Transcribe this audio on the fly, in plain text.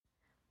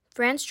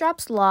France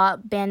drops law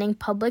banning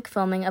public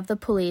filming of the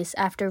police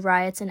after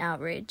riots and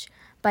outrage,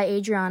 by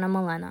Adriana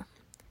Malena.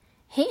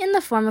 Hate in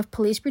the form of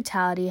police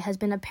brutality has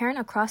been apparent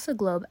across the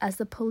globe as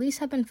the police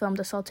have been filmed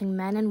assaulting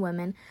men and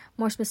women,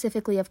 more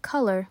specifically of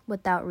color,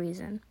 without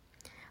reason.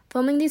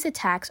 Filming these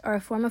attacks are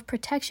a form of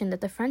protection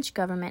that the French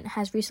government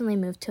has recently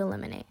moved to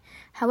eliminate.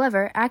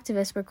 However,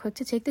 activists were quick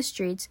to take the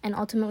streets and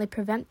ultimately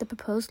prevent the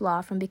proposed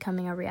law from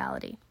becoming a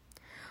reality.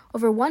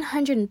 Over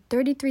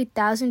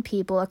 133,000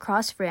 people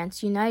across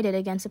France united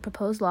against the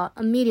proposed law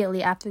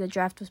immediately after the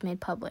draft was made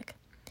public.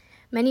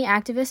 Many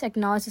activists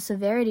acknowledge the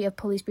severity of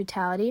police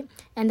brutality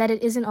and that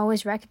it isn't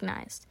always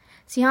recognized.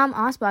 Siham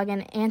Asbagh,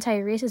 an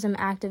anti-racism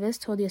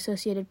activist, told the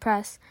Associated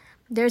Press,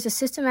 "There is a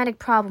systematic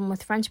problem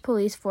with French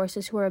police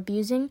forces who are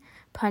abusing,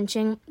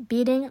 punching,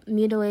 beating,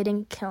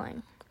 mutilating,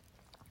 killing."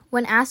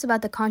 When asked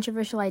about the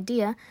controversial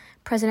idea,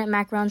 President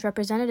Macron's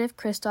representative,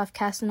 Christophe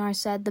Castaner,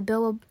 said the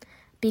bill will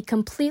be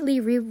completely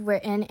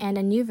rewritten and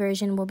a new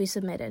version will be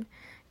submitted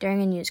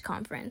during a news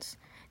conference.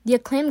 The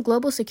acclaimed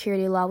global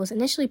security law was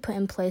initially put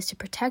in place to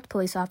protect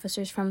police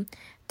officers from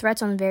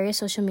threats on various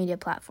social media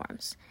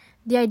platforms.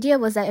 The idea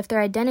was that if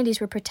their identities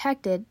were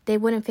protected, they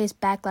wouldn't face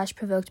backlash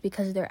provoked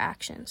because of their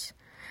actions.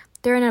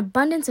 There are an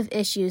abundance of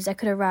issues that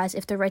could arise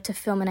if the right to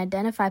film and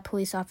identify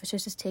police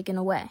officers is taken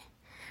away.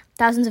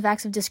 Thousands of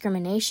acts of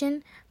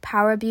discrimination,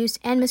 power abuse,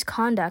 and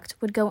misconduct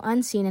would go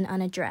unseen and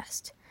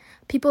unaddressed.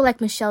 People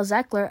like Michel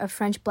Zecler, a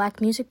French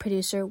black music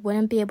producer,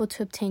 wouldn't be able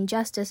to obtain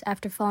justice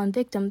after falling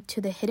victim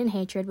to the hidden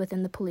hatred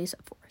within the police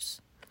force.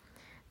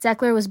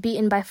 Zecler was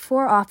beaten by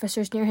 4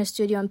 officers near his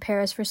studio in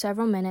Paris for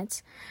several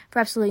minutes, for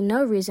absolutely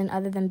no reason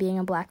other than being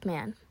a black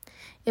man.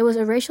 It was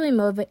a racially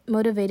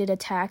motivated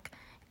attack,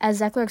 as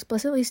Zecler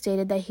explicitly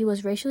stated that he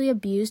was racially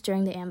abused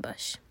during the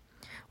ambush.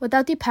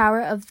 Without the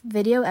power of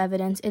video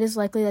evidence, it is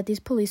likely that these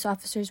police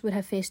officers would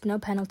have faced no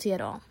penalty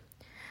at all.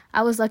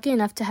 "I was lucky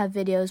enough to have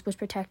videos which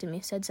protected me,"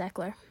 said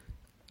Zecler.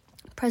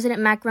 President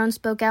Macron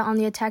spoke out on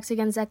the attacks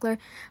against Zecler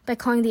by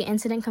calling the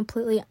incident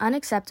completely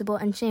unacceptable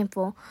and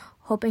shameful,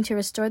 hoping to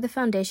restore the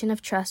foundation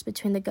of trust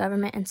between the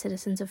government and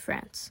citizens of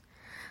France.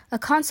 A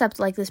concept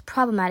like this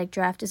problematic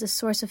draft is a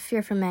source of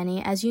fear for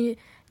many, as you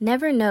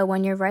never know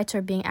when your rights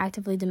are being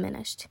actively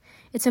diminished.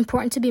 It's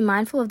important to be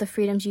mindful of the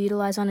freedoms you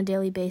utilize on a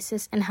daily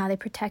basis and how they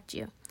protect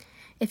you.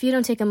 If you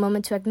don't take a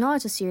moment to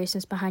acknowledge the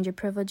seriousness behind your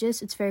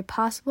privileges, it's very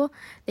possible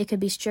they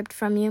could be stripped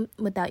from you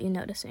without you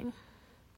noticing.